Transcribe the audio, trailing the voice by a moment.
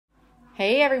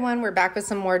Hey everyone, we're back with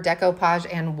some more decoupage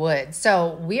and wood.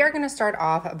 So we are going to start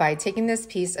off by taking this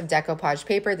piece of decoupage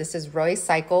paper. This is Roy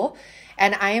Cycle,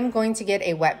 and I am going to get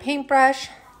a wet paintbrush,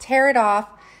 tear it off.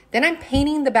 Then I'm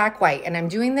painting the back white, and I'm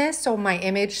doing this so my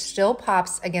image still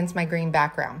pops against my green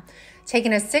background.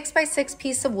 Taking a 6x6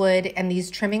 piece of wood and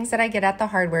these trimmings that I get at the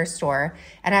hardware store,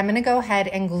 and I'm going to go ahead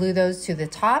and glue those to the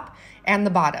top and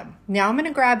the bottom. Now I'm going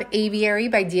to grab Aviary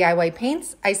by DIY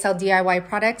Paints. I sell DIY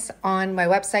products on my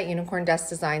website,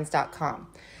 unicorndustdesigns.com.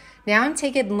 Now I'm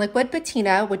taking liquid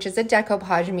patina, which is a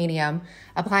decoupage medium,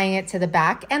 applying it to the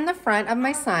back and the front of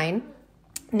my sign.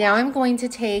 Now I'm going to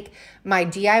take my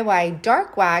DIY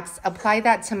dark wax, apply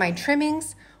that to my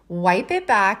trimmings, wipe it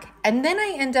back, and then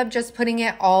I end up just putting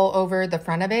it all over the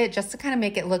front of it just to kind of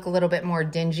make it look a little bit more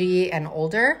dingy and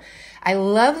older. I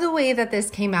love the way that this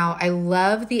came out. I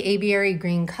love the aviary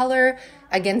green color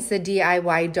against the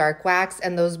DIY dark wax,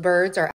 and those birds are